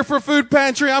going to be here for food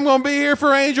pantry. I'm going to be here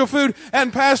for angel food.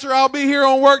 And Pastor, I'll be here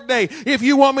on work day. If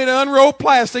you want me to unroll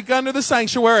plastic under the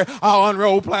sanctuary, I'll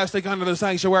unroll plastic under the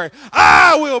sanctuary.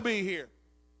 I will be here.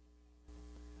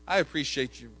 I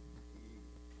appreciate your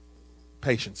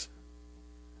patience.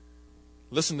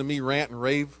 Listen to me rant and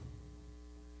rave.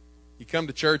 You come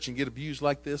to church and get abused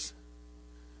like this?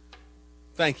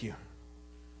 Thank you.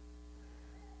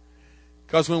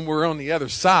 Because when we're on the other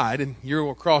side and you're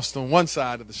across on one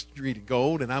side of the street of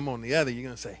gold and I'm on the other, you're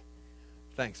going to say,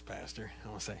 thanks, Pastor. I'm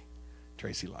going to say,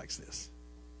 Tracy likes this.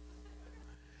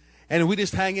 And if we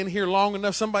just hang in here long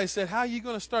enough, somebody said, how are you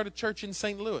going to start a church in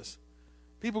St. Louis?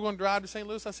 People are going to drive to St.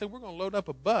 Louis. I said, we're going to load up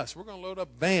a bus. We're going to load up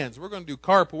vans. We're going to do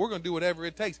carpool. We're going to do whatever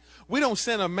it takes. We don't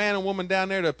send a man and woman down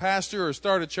there to pastor or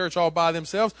start a church all by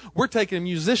themselves. We're taking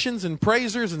musicians and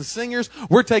praisers and singers.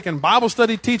 We're taking Bible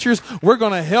study teachers. We're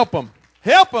going to help them.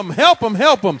 Help them, help them,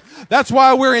 help them. That's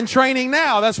why we're in training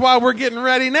now. That's why we're getting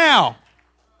ready now.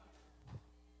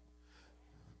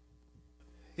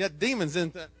 Yet demons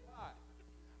in that.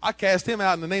 I cast him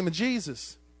out in the name of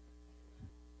Jesus.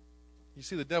 You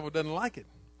see, the devil doesn't like it.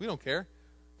 We don't care.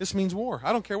 This means war.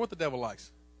 I don't care what the devil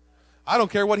likes. I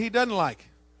don't care what he doesn't like.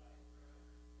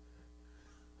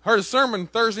 Heard a sermon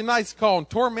Thursday nights called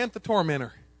Torment the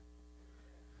Tormentor.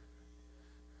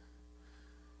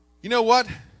 You know what?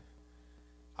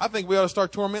 I think we ought to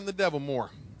start tormenting the devil more.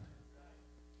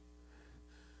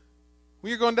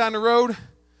 When you're going down the road,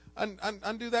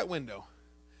 undo that window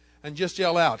and just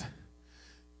yell out,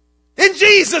 in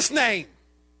Jesus' name.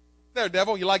 There,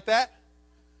 devil, you like that?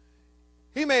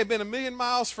 He may have been 1,000,000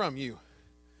 miles from you,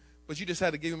 but you just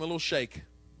had to give him a little shake,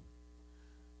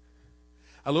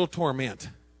 a little torment.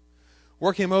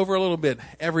 Work him over a little bit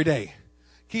every day.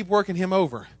 Keep working him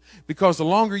over, because the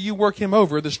longer you work him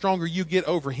over, the stronger you get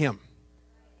over him.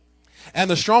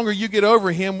 And the stronger you get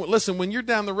over him, listen, when you're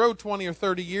down the road 20 or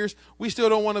 30 years, we still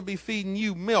don't want to be feeding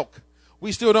you milk.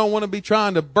 We still don't want to be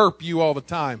trying to burp you all the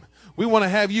time. We want to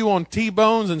have you on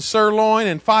T-bones and sirloin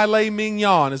and filet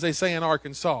mignon, as they say in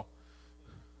Arkansas.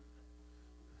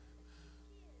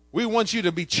 We want you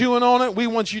to be chewing on it. We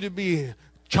want you to be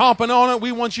chomping on it.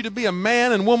 We want you to be a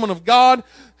man and woman of God.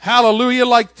 Hallelujah.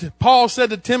 Like Paul said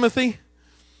to Timothy,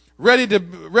 ready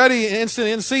in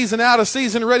season, out of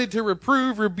season, ready to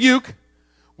reprove, rebuke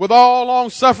with all long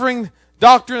suffering,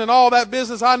 doctrine and all that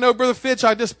business. I know, Brother Fitch,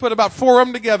 I just put about 4 of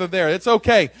them together there. It's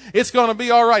okay. It's going to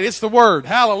be all right. It's the word.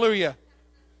 Hallelujah.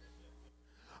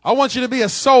 I want you to be a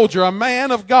soldier, a man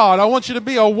of God. I want you to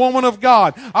be a woman of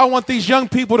God. I want these young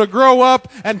people to grow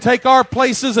up and take our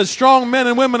places as strong men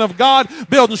and women of God,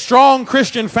 building strong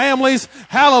Christian families.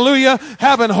 Hallelujah.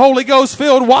 Having Holy Ghost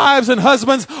filled wives and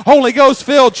husbands, Holy Ghost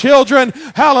filled children.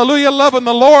 Hallelujah. Loving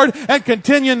the Lord and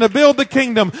continuing to build the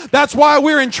kingdom. That's why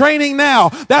we're in training now.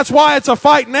 That's why it's a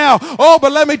fight now. Oh,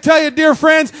 but let me tell you, dear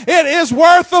friends, it is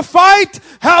worth the fight.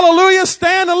 Hallelujah.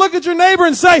 Stand and look at your neighbor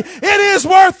and say, it is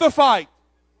worth the fight.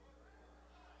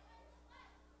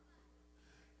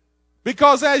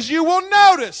 Because as you will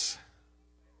notice,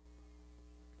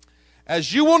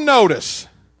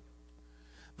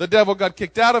 the devil got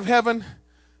kicked out of heaven,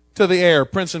 to the air,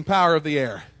 prince and power of the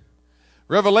air.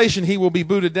 Revelation, he will be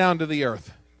booted down to the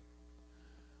earth.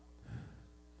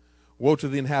 Woe to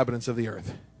the inhabitants of the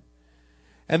earth.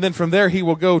 And then from there he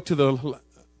will go to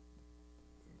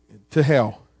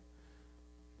hell.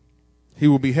 He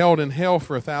will be held in hell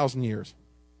for 1,000 years.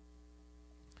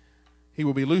 He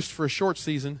will be loosed for a short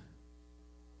season.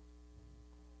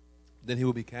 Then he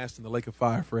will be cast in the lake of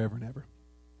fire forever and ever.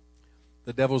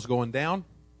 The devil's going down,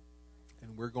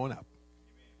 and we're going up.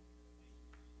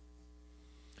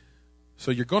 So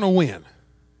you're going to win.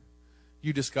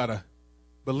 You just got to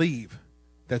believe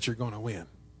that you're going to win.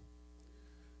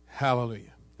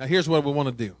 Hallelujah. Now here's what we want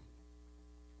to do.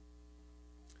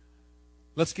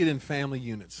 Let's get in family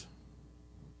units.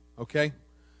 Okay?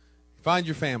 Find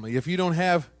your family. If you don't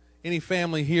have any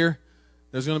family here,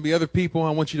 there's going to be other people.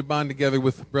 I want you to bind together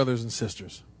with brothers and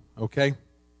sisters. Okay?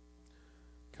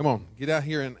 Come on. Get out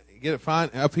here and get it.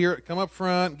 Find up here. Come up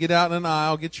front. Get out in an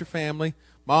aisle. Get your family.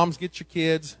 Moms, get your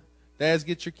kids. Dads,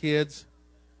 get your kids.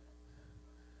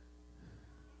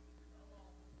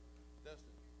 Dustin,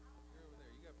 you're over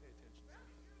there. You got to pay attention.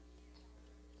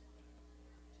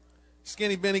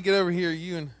 Skinny Benny, get over here.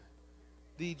 You and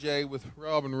DJ with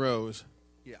Rob and Rose.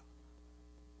 Yeah.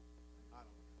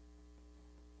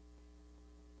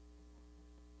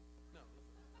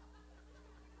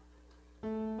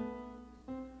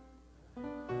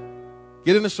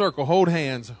 Get in a circle, hold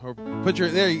hands, or put your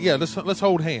there. Yeah, let's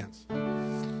hold hands.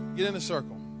 Get in a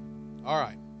circle. All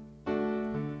right.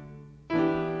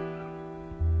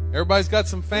 Everybody's got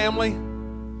some family.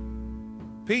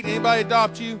 Pete, anybody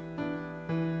adopt you?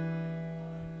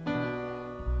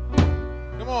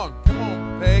 Come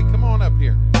on, Peg, come on up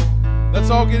here. Let's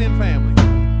all get in family.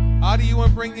 How do you want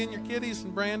to bring in your kiddies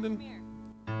and Brandon?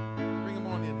 Bring them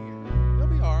on in here. They'll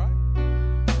be all right.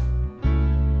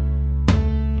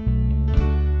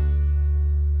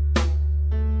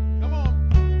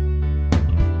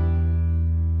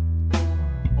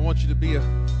 I want you to be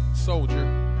a soldier.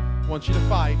 I want you to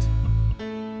fight.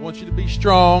 I want you to be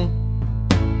strong.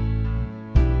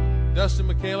 Dustin,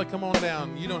 Michaela, come on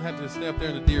down. You don't have to stay up there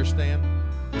in the deer stand.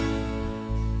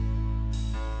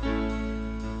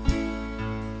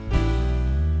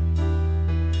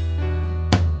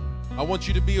 I want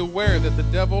you to be aware that the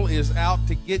devil is out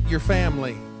to get your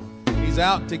family. He's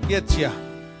out to get you.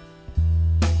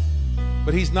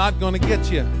 But he's not going to get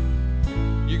you.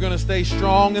 You're going to stay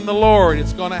strong in the Lord.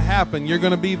 It's going to happen. You're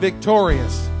going to be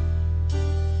victorious.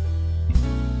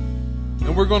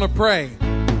 And we're going to pray.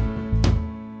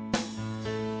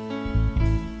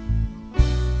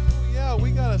 Oh, yeah,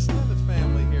 we got a extended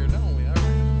family here, don't we? I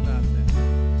read about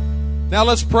that. Now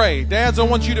let's pray. Dads, I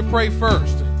want you to pray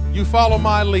first. You follow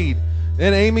my lead.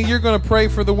 And Amy, you're going to pray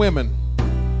for the women.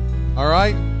 All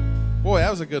right? Boy, that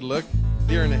was a good look.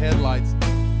 Deer in the headlights.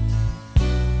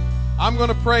 I'm going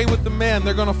to pray with the men.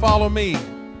 They're going to follow me.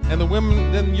 And the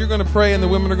women, then you're going to pray and the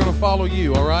women are going to follow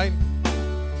you, all right?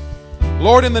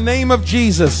 Lord, in the name of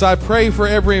Jesus, I pray for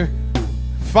every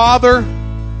father,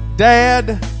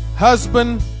 dad,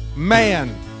 husband,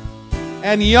 man,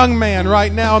 and young man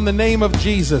right now in the name of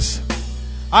Jesus.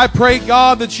 I pray,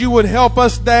 God, that you would help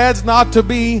us, dads, not to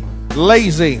be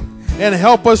lazy. And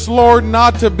help us, Lord,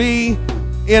 not to be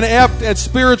inept at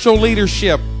spiritual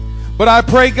leadership. But I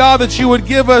pray, God, that you would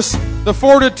give us the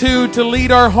fortitude to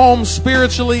lead our homes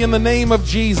spiritually in the name of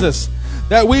Jesus.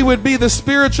 That we would be the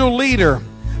spiritual leader.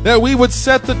 That we would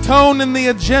set the tone and the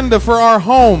agenda for our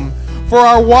home, for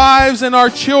our wives and our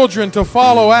children to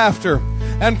follow after.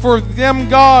 And for them,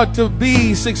 God, to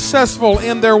be successful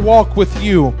in their walk with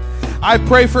you. I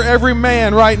pray for every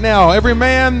man right now, every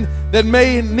man that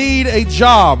may need a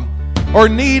job or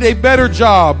need a better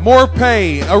job, more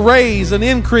pay, a raise, an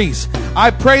increase. I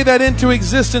pray that into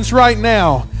existence right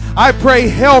now. I pray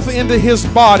health into his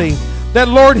body, that,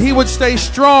 Lord, he would stay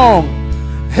strong,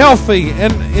 healthy,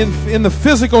 and in the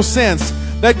physical sense,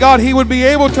 that, God, he would be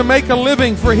able to make a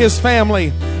living for his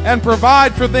family and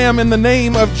provide for them in the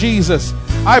name of Jesus.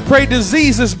 I pray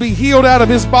diseases be healed out of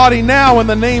his body now in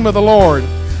the name of the Lord.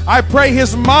 I pray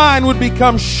his mind would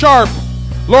become sharp,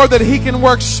 Lord, that he can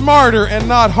work smarter and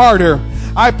not harder.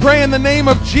 I pray in the name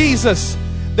of Jesus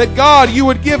that, God, you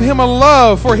would give him a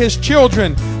love for his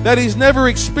children that he's never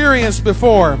experienced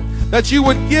before. That you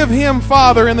would give him,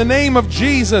 Father, in the name of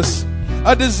Jesus,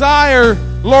 a desire,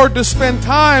 Lord, to spend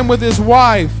time with his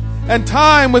wife and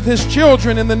time with his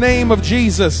children in the name of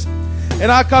Jesus.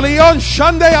 And I pray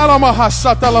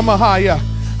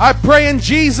in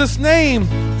Jesus' name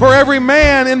for every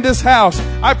man in this house.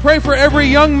 I pray for every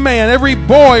young man, every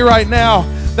boy right now,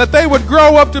 that they would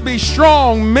grow up to be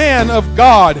strong men of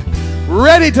God,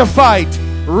 ready to fight,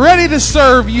 ready to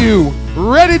serve you,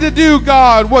 ready to do,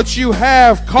 God, what you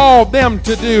have called them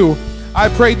to do. I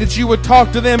pray that you would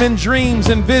talk to them in dreams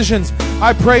and visions.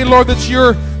 I pray, Lord, that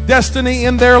your destiny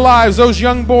in their lives, those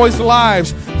young boys'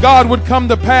 lives, God, would come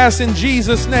to pass in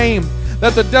Jesus' name,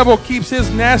 that the devil keeps his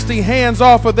nasty hands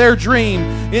off of their dream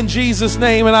in Jesus'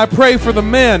 name. And I pray for the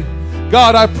men.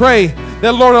 God, I pray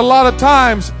that, Lord, a lot of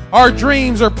times our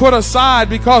dreams are put aside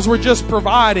because we're just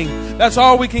providing. That's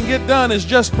all we can get done is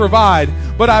just provide.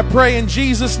 But I pray in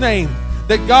Jesus' name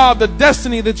that, God, the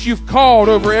destiny that you've called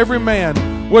over every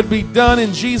man would be done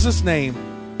in Jesus' name.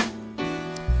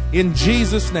 In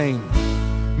Jesus' name.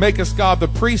 Make us, God, the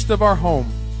priest of our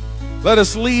home. Let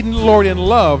us lead, Lord, in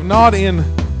love, not in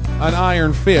an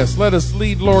iron fist. Let us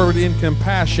lead, Lord, in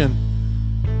compassion.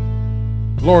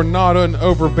 Lord, not in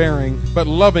overbearing, but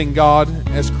loving, God,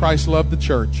 as Christ loved the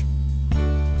church.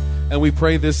 And we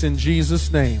pray this in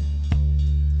Jesus' name.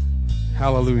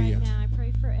 Hallelujah. Right now, I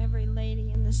pray for every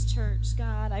lady in this church,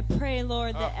 God. I pray,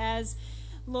 Lord, that as,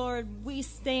 Lord, we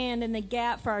stand in the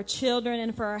gap for our children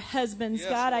and for our husbands, yes,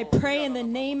 God, I pray in the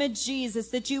name of Jesus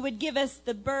that you would give us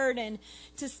the burden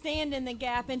to stand in the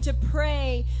gap and to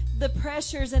pray the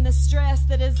pressures and the stress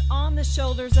that is on the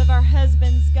shoulders of our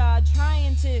husbands, God,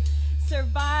 trying to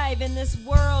survive in this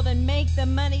world and make the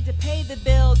money to pay the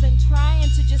bills and trying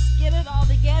to just get it all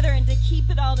together and to keep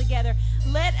it all together.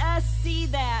 Let us see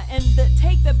that and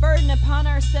take the burden upon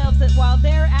ourselves that while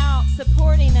they're out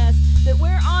supporting us, that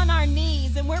we're on our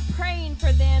knees and we're praying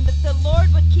for them, that the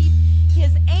Lord would keep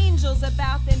his angels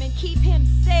about them and keep him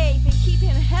safe and keep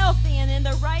him healthy and in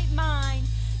the right mind.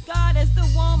 God, as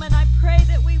the woman, I pray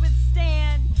that we would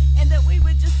stand and that we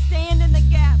would just stand in the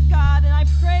gap, God. And I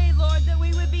pray, Lord, that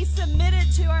we would be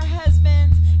submitted to our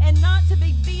husbands and not to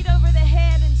be beat over the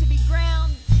head and to be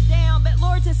ground down, but,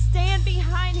 Lord, to stand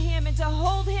behind him and to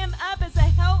hold him up as a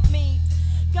helpmeet.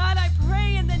 God, I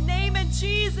pray in the name of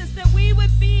Jesus that we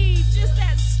would be just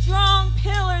that strong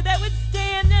pillar that would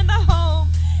stand in the home,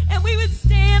 and we would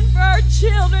stand for our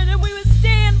children, and we would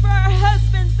stand for our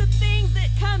husbands. The things that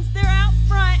comes, they're out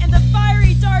front and the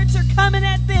fiery darts are coming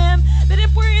at them, that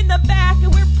if we're in the back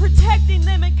and we're protecting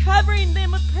them and covering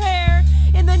them with prayer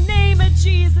in the name of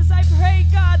Jesus, I pray,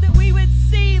 God, that we would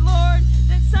see, Lord,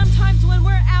 that sometimes when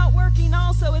we're out working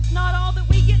also, it's not all that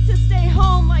we get to stay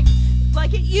home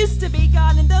like it used to be,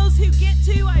 God. And those who get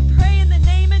to, I pray in the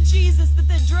name of Jesus that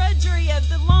the drudgery of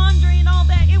the laundry and all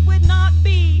that, it would not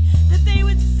be, that they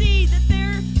would see that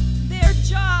their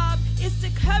job is to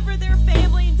cover their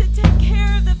family and to take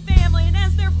care of the family. And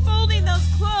as they're folding those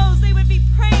clothes, they would be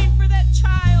praying for that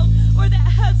child or that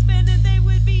husband, and they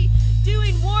would be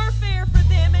doing warfare for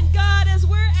them. And God, as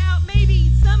we're out, maybe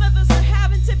some of us are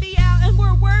having to be out and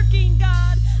we're working,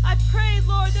 God, I pray,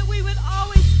 Lord, that we would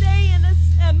always stay in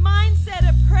a mindset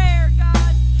of prayer,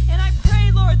 God. And I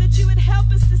pray, Lord, that you would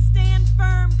help us to stand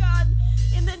firm, God,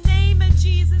 in the name of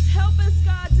Jesus. Help us,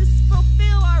 God, to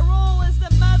fulfill our role as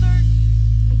the mother,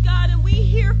 God. And we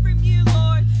hear from you,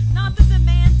 Lord. Not that the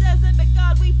man doesn't, but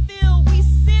God, we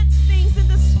sense things in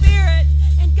the spirit.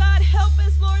 And God, help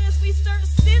us, Lord, as we start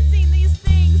sensing these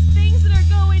things that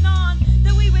are going on,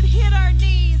 that we would hit our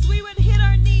knees. We would hit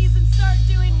our knees and start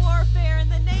doing warfare in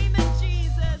the name of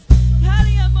Jesus.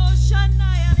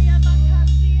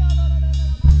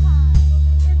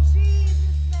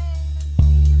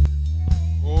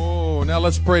 Oh, now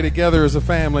let's pray together as a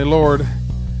family, Lord.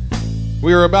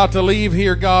 We are about to leave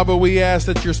here, God, but we ask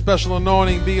that your special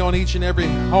anointing be on each and every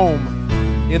home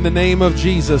in the name of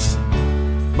Jesus.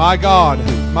 My God,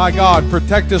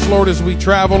 protect us, Lord, as we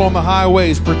travel on the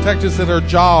highways. Protect us at our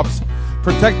jobs.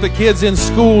 Protect the kids in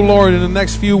school, Lord, in the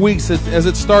next few weeks as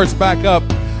it starts back up.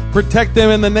 Protect them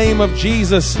in the name of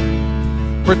Jesus.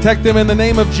 Protect them in the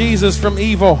name of Jesus from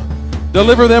evil.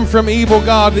 Deliver them from evil,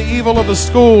 God, the evil of the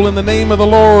school in the name of the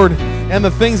Lord, and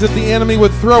the things that the enemy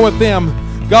would throw at them.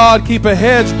 God, keep a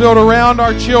hedge built around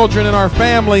our children and our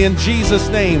family in Jesus'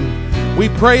 name. We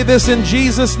pray this in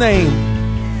Jesus' name.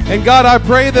 And God, I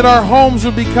pray that our homes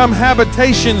would become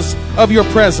habitations of your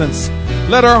presence.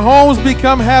 Let our homes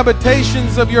become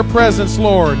habitations of your presence,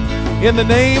 Lord, in the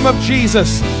name of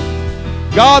Jesus.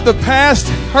 God, the past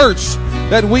hurts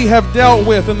that we have dealt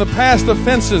with and the past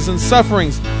offenses and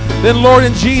sufferings, then, Lord,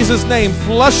 in Jesus' name,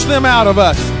 flush them out of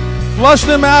us. Flush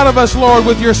them out of us, Lord,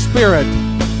 with your Spirit.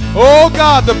 Oh,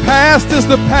 God, the past is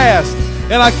the past,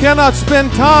 and I cannot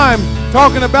spend time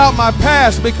talking about my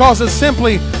past because it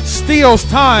simply steals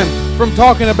time from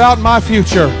talking about my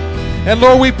future. And,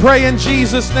 Lord, we pray in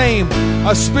Jesus' name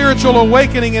a spiritual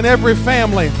awakening in every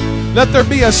family. Let there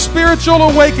be a spiritual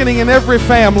awakening in every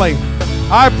family.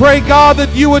 I pray, God,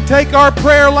 that you would take our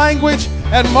prayer language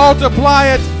and multiply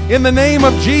it in the name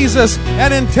of Jesus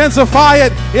and intensify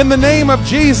it in the name of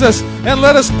Jesus. And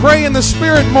let us pray in the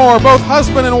Spirit more, both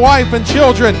husband and wife and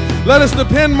children. Let us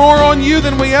depend more on you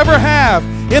than we ever have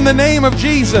in the name of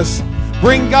Jesus.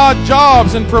 Bring, God,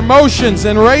 jobs and promotions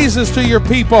and raises to your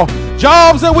people.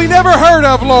 Jobs that we never heard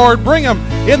of, Lord. Bring them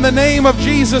in the name of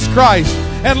Jesus Christ.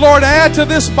 And Lord, add to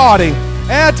this body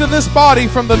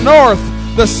from the north,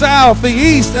 the south, the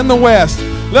east, and the west.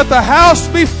 Let the house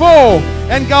be full.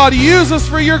 And God, use us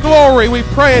for your glory. We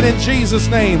pray it in Jesus'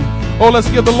 name. Oh, let's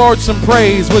give the Lord some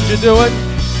praise. Would you do it?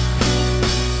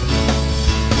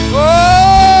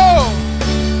 Oh!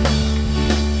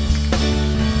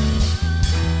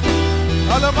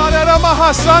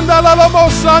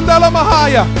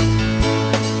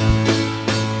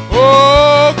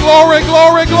 Oh, glory,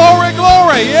 glory, glory,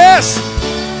 glory. Yes.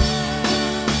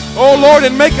 Oh, Lord,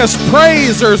 and make us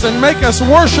praisers and make us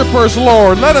worshipers,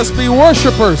 Lord. Let us be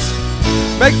worshipers.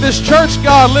 Make this church,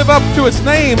 God, live up to its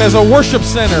name as a worship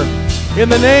center. In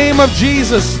the name of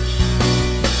Jesus.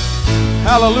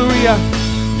 Hallelujah.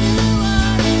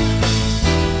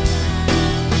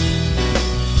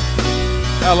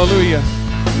 Hallelujah.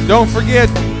 Don't forget,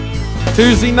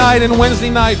 Tuesday night and Wednesday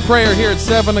night prayer here at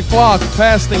 7 o'clock.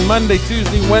 Fasting Monday,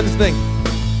 Tuesday, Wednesday.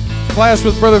 Class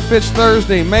with Brother Fitch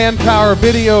Thursday. Manpower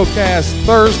video cast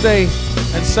Thursday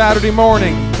and Saturday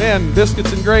morning. Then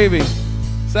biscuits and gravy.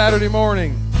 Saturday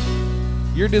morning.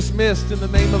 You're dismissed in the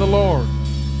name of the Lord.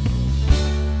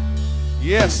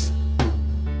 Yes.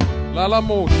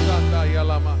 Lalamo shanda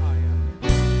yalamahaya.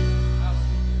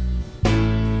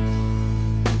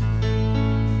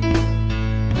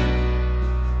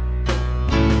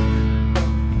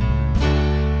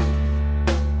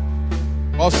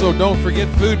 Also, don't forget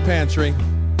Food Pantry.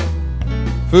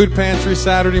 Food Pantry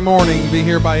Saturday morning. Be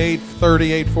here by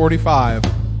 8:30,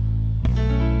 8:45.